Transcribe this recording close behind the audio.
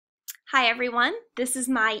Hi everyone, this is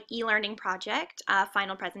my e-learning project,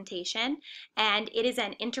 final presentation, and it is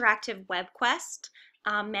an interactive Webquest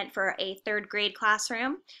meant for a third grade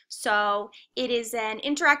classroom. So it is an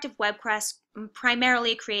interactive Webquest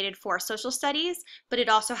primarily created for social studies, but it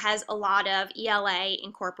also has a lot of ELA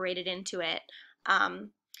incorporated into it.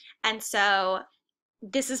 And so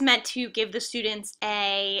this is meant to give the students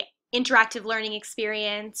a interactive learning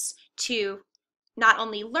experience to not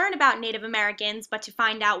only learn about Native Americans, but to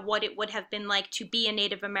find out what it would have been like to be a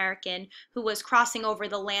Native American who was crossing over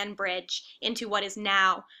the land bridge into what is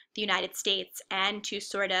now the United States, and to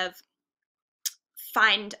sort of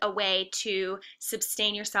find a way to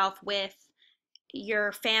sustain yourself with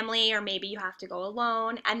your family, or maybe you have to go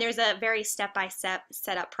alone. And there's a very step-by-step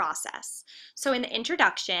setup process. So in the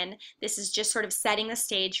introduction, this is just sort of setting the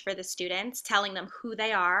stage for the students, telling them who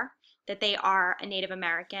they are, that they are a Native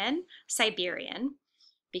American, Siberian,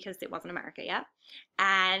 because it wasn't America yet,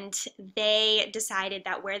 and they decided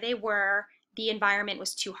that where they were, the environment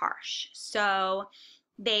was too harsh. So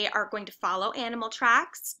they are going to follow animal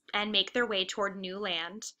tracks and make their way toward new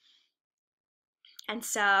land. And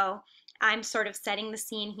so I'm sort of setting the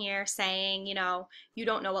scene here saying, you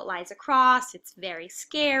don't know what lies across, it's very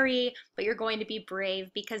scary, but you're going to be brave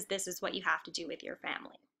because this is what you have to do with your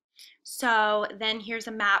family. So then here's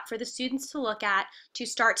a map for the students to look at to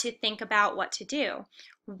start to think about what to do.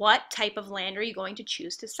 What type of land are you going to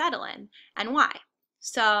choose to settle in, and why?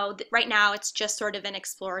 So right now it's just sort of an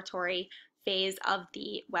exploratory phase of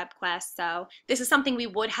the Webquest. So this is something we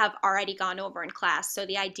would have already gone over in class. So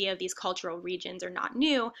the idea of these cultural regions are not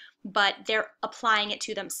new, but they're applying it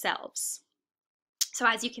to themselves. So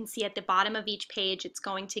as you can see at the bottom of each page, it's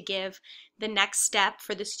going to give the next step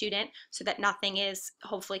for the student so that nothing is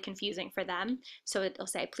hopefully confusing for them. So it'll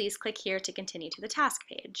say, please click here to continue to the task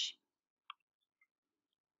page.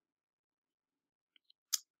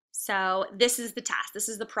 So this is the task, this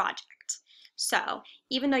is the project. So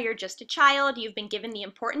even though you're just a child, you've been given the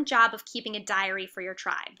important job of keeping a diary for your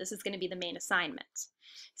tribe. This is going to be the main assignment.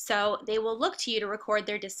 So they will look to you to record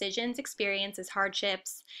their decisions, experiences,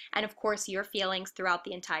 hardships, and of course your feelings throughout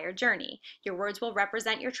the entire journey. Your words will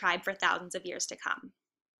represent your tribe for thousands of years to come.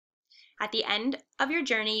 At the end of your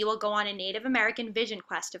journey, you will go on a Native American vision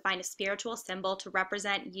quest to find a spiritual symbol to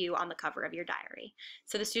represent you on the cover of your diary.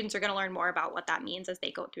 So the students are going to learn more about what that means as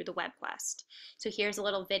they go through the Webquest. So here's a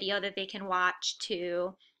little video that they can watch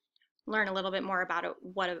to learn a little bit more about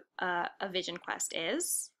what a vision quest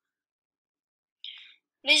is.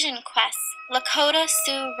 Vision Quest, Lakota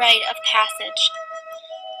Sioux Rite of Passage.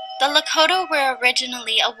 The Lakota were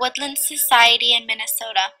originally a woodland society in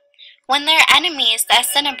Minnesota. When their enemies, the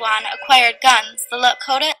Assiniboine, acquired guns, the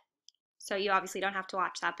Lakota... So you obviously don't have to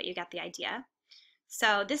watch that, but you get the idea.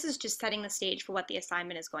 So this is just setting the stage for what the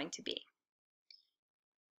assignment is going to be.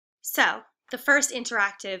 So the first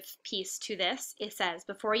interactive piece to this, it says,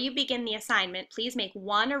 before you begin the assignment, please make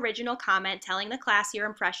one original comment telling the class your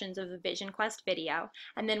impressions of the Vision Quest video,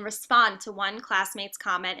 and then respond to one classmate's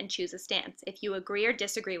comment and choose a stance. If you agree or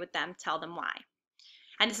disagree with them, tell them why.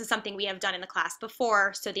 And this is something we have done in the class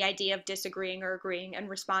before, so the idea of disagreeing or agreeing and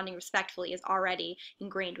responding respectfully is already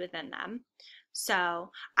ingrained within them.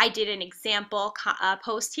 So I did an example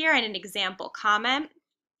post here and an example comment,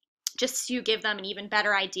 just to give them an even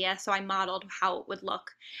better idea. So I modeled how it would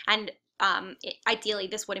look. And ideally,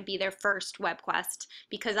 this wouldn't be their first Webquest,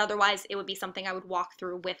 because otherwise it would be something I would walk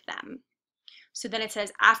through with them. So then it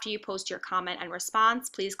says, after you post your comment and response,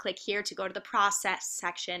 please click here to go to the process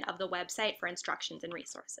section of the website for instructions and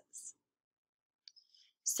resources.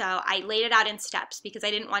 So I laid it out in steps because I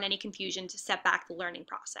didn't want any confusion to set back the learning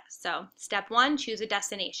process. So step 1, choose a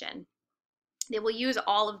destination. They will use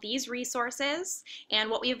all of these resources and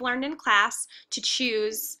what we have learned in class to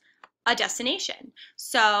choose a destination.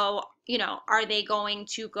 So, are they going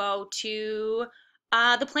to go to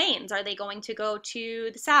the plains? Are they going to go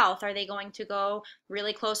to the south? Are they going to go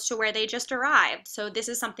really close to where they just arrived? So this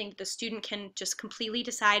is something that the student can just completely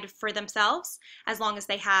decide for themselves as long as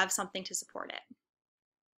they have something to support it.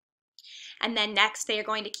 And then next, they are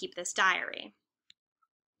going to keep this diary.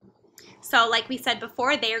 So like we said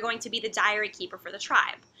before, they are going to be the diary keeper for the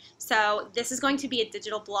tribe. So this is going to be a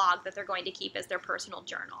digital blog that they're going to keep as their personal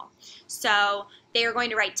journal. So they are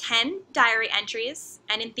going to write 10 diary entries,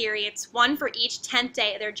 and in theory it's one for each 10th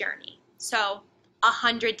day of their journey. So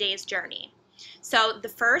 100 days journey. So the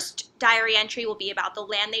first diary entry will be about the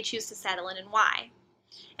land they choose to settle in and why.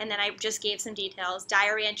 And then I just gave some details.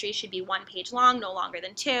 Diary entries should be 1 page long, no longer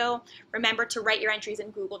than 2. Remember to write your entries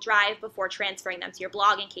in Google Drive before transferring them to your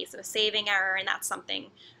blog in case of a saving error, and that's something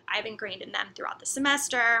I've ingrained in them throughout the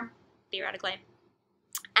semester, theoretically.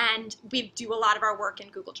 And we do a lot of our work in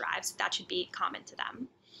Google Drive, so that should be common to them.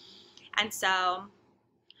 And so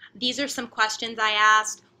these are some questions I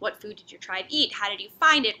asked. What food did your tribe eat? How did you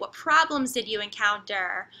find it? What problems did you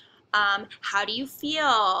encounter? How do you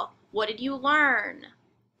feel? What did you learn?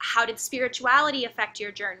 How did spirituality affect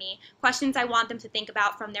your journey? Questions I want them to think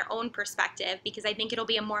about from their own perspective, because I think it'll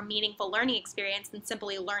be a more meaningful learning experience than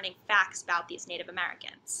simply learning facts about these Native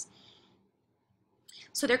Americans.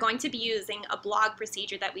 So they're going to be using a blog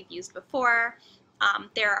procedure that we've used before.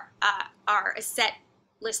 There are a set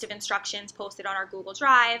list of instructions posted on our Google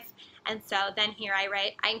Drive. And so then here I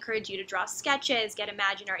write, I encourage you to draw sketches, get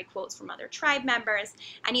imaginary quotes from other tribe members,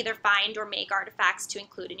 and either find or make artifacts to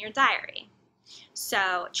include in your diary.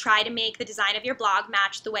 So try to make the design of your blog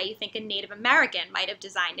match the way you think a Native American might have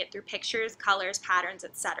designed it through pictures, colors, patterns,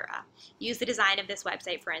 etc. Use the design of this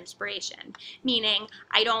website for inspiration, meaning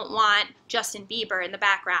I don't want Justin Bieber in the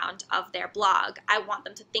background of their blog. I want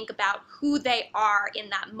them to think about who they are in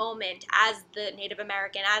that moment as the Native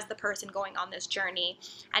American, as the person going on this journey,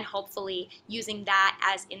 and hopefully using that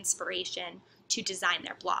as inspiration to design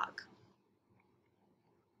their blog.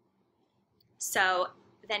 So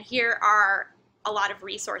then here are a lot of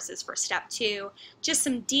resources for step 2, just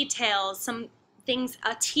some details, some things,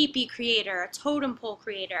 a teepee creator, a totem pole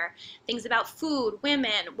creator, things about food,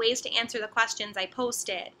 women, ways to answer the questions I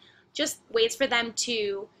posted, just ways for them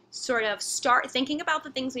to sort of start thinking about the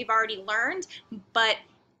things we've already learned, but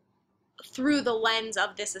through the lens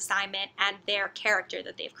of this assignment and their character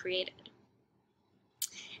that they've created.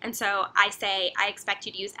 And so I say, I expect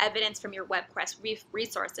you to use evidence from your Webquest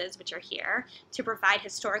resources, which are here, to provide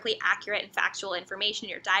historically accurate and factual information in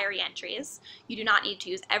your diary entries. You do not need to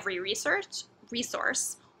use every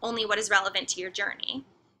resource, only what is relevant to your journey.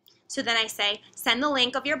 So then I say, send the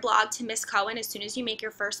link of your blog to Miss Cohen as soon as you make your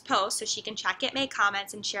first post so she can check it, make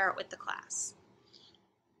comments, and share it with the class.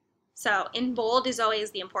 So in bold is always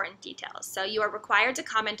the important details. So you are required to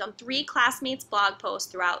comment on 3 classmates' blog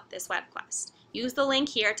posts throughout this Webquest. Use the link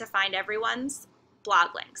here to find everyone's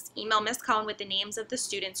blog links. Email Ms. Cohen with the names of the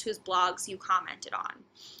students whose blogs you commented on.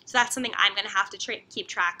 So that's something I'm going to have to keep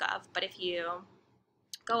track of, but if you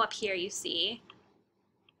go up here, you see,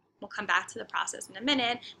 we'll come back to the process in a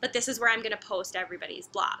minute, but this is where I'm going to post everybody's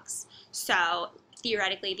blogs. So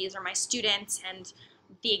theoretically, these are my students, and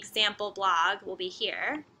the example blog will be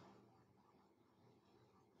here.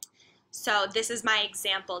 So this is my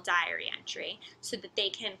example diary entry so that they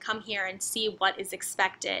can come here and see what is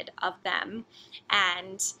expected of them.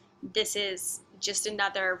 And this is just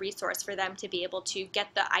another resource for them to be able to get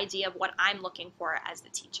the idea of what I'm looking for as the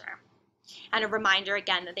teacher. And a reminder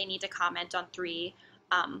again that they need to comment on 3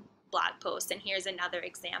 blog posts. And here's another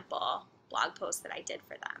example blog post that I did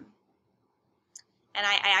for them. And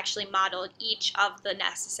I actually modeled each of the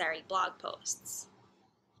necessary blog posts.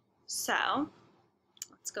 So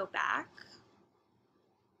let's go back.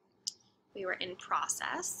 We were in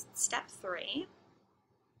process, step 3.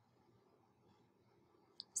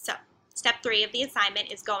 So step 3 of the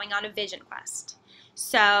assignment is going on a vision quest.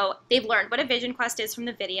 So they've learned what a vision quest is from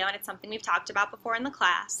the video, and it's something we've talked about before in the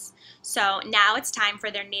class. So now it's time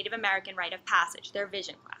for their Native American rite of passage, their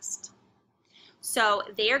vision quest. So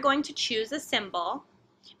they are going to choose a symbol.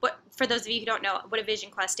 But for those of you who don't know what a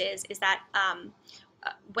vision quest is that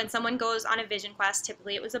when someone goes on a vision quest,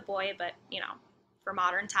 typically it was a boy, but you know, for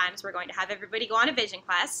modern times, we're going to have everybody go on a vision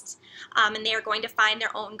quest, and they are going to find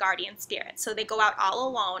their own guardian spirit. So they go out all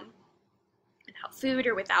alone, without food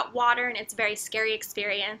or without water, and it's a very scary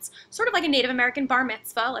experience, sort of like a Native American bar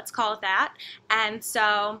mitzvah, let's call it that. And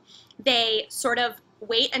so they sort of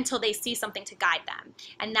wait until they see something to guide them.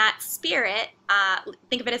 And that spirit,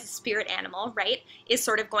 think of it as a spirit animal, right, is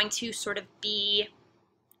sort of going to sort of be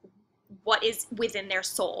what is within their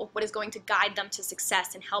soul, what is going to guide them to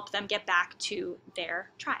success and help them get back to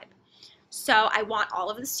their tribe. So I want all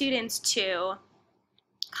of the students to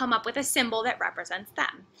come up with a symbol that represents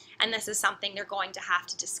them. And this is something they're going to have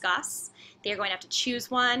to discuss. They're going to have to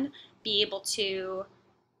choose one, be able to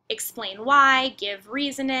explain why, give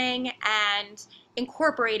reasoning, and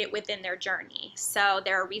incorporate it within their journey. So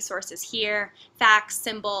there are resources here, facts,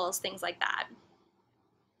 symbols, things like that.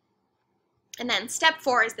 And then step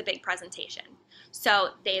 4 is the big presentation. So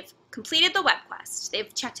they've completed the Webquest.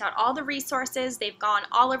 They've checked out all the resources. They've gone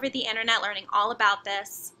all over the internet learning all about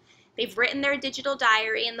this. They've written their digital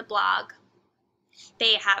diary in the blog.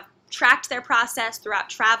 They have tracked their process throughout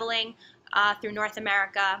traveling through North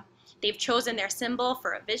America. They've chosen their symbol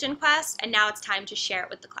for a vision quest, and now it's time to share it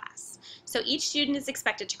with the class. So each student is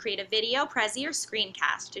expected to create a video, prezi, or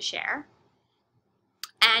screencast to share.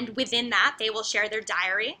 And within that, they will share their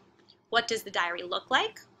diary. What does the diary look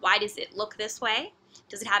like? Why does it look this way?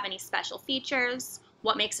 Does it have any special features?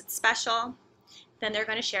 What makes it special? Then they're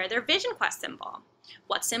going to share their Vision Quest symbol.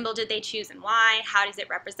 What symbol did they choose and why? How does it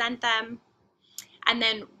represent them? And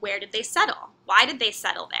then where did they settle? Why did they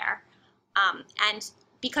settle there? And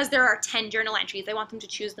because there are 10 journal entries, I want them to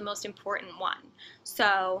choose the most important one.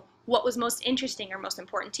 So what was most interesting or most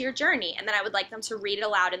important to your journey? And then I would like them to read it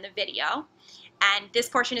aloud in the video. And this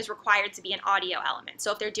portion is required to be an audio element.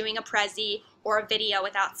 So if they're doing a Prezi or a video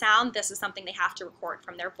without sound, this is something they have to record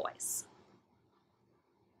from their voice.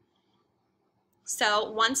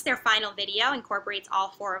 So once their final video incorporates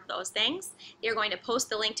all 4 of those things, they're going to post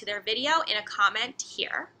the link to their video in a comment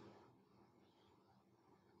here.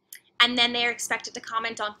 And then they are expected to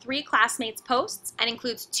comment on 3 classmates' posts and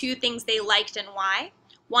includes 2 things they liked and why,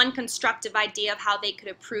 1 constructive idea of how they could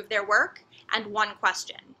improve their work, and 1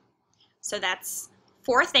 question. So that's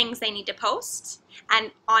 4 things they need to post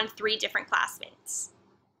and on 3 different classmates.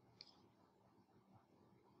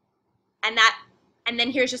 And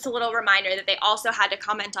then here's just a little reminder that they also had to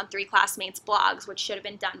comment on 3 classmates' blogs, which should have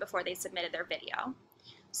been done before they submitted their video.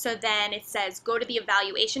 So then it says, go to the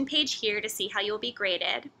evaluation page here to see how you'll be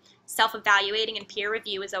graded. Self-evaluating and peer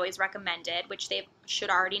review is always recommended, which they should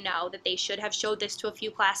already know, that they should have showed this to a few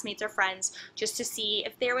classmates or friends just to see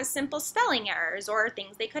if there was simple spelling errors or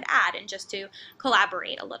things they could add and just to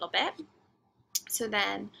collaborate a little bit. So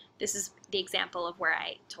then this is the example of where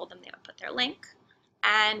I told them they would put their link,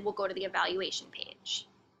 and we'll go to the evaluation page.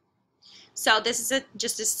 So this is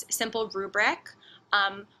just a simple rubric.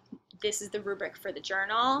 This is the rubric for the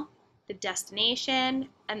journal, the destination,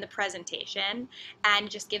 and the presentation, and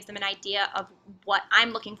just gives them an idea of what I'm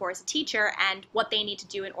looking for as a teacher and what they need to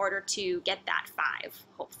do in order to get that 5,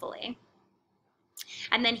 hopefully.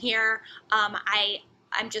 And then here,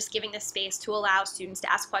 I'm just giving this space to allow students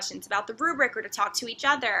to ask questions about the rubric or to talk to each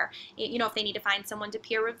other. You know, if they need to find someone to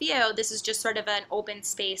peer review, this is just sort of an open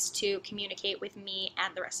space to communicate with me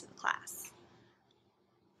and the rest of the class.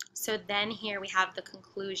 So then here we have the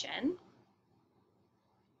conclusion.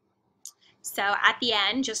 So at the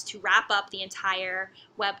end, just to wrap up the entire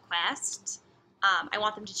Webquest, I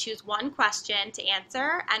want them to choose 1 question to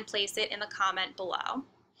answer and place it in the comment below.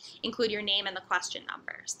 Include your name and the question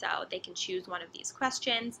number. So they can choose one of these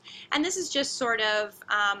questions. And this is just sort of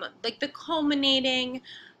like the culminating,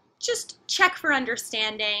 just check for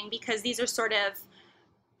understanding, because these are sort of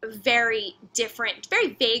very different,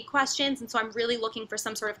 very vague questions, and so I'm really looking for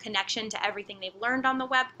some sort of connection to everything they've learned on the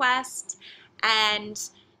Webquest, and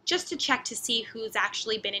just to check to see who's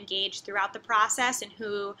actually been engaged throughout the process and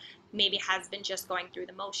who maybe has been just going through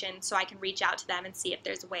the motions, so I can reach out to them and see if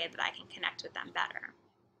there's a way that I can connect with them better.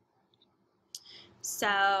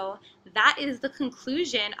 So that is the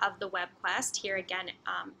conclusion of the Webquest. Here again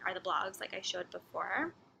are the blogs like I showed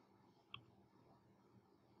before.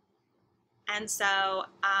 And so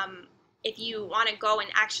if you want to go and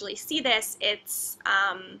actually see this, it's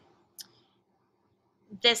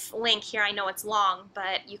this link here. I know it's long,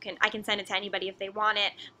 but I can send it to anybody if they want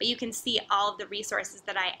it. But you can see all of the resources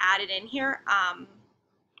that I added in here.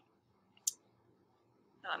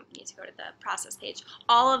 Need to go to the process page.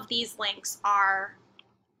 All of these links are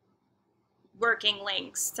working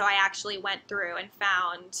links. So I actually went through and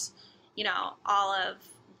found, you know, all of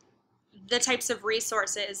the types of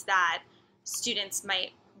resources that students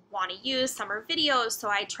might want to use. Some are videos, so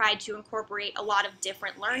I tried to incorporate a lot of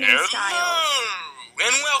different learning styles.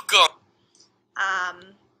 And welcome.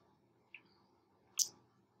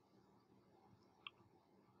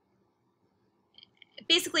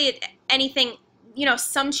 Basically, anything, you know,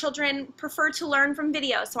 some children prefer to learn from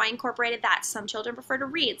videos, so I incorporated that. Some children prefer to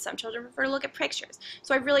read, some children prefer to look at pictures.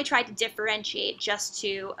 So I really tried to differentiate just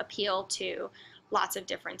to appeal to lots of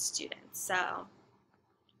different students. So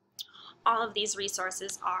all of these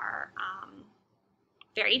resources are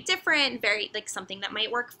very different, very like something that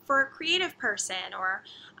might work for a creative person, or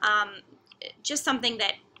just something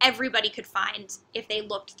that everybody could find if they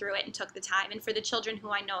looked through it and took the time. And for the children who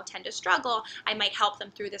I know tend to struggle, I might help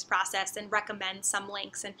them through this process and recommend some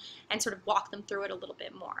links and sort of walk them through it a little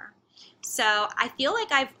bit more. So I feel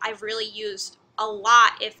like I've really used a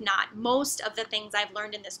lot, if not most, of the things I've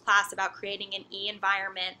learned in this class about creating an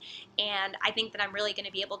e-environment, and I think that I'm really going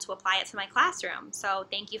to be able to apply it to my classroom. So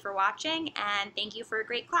thank you for watching, and thank you for a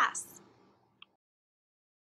great class.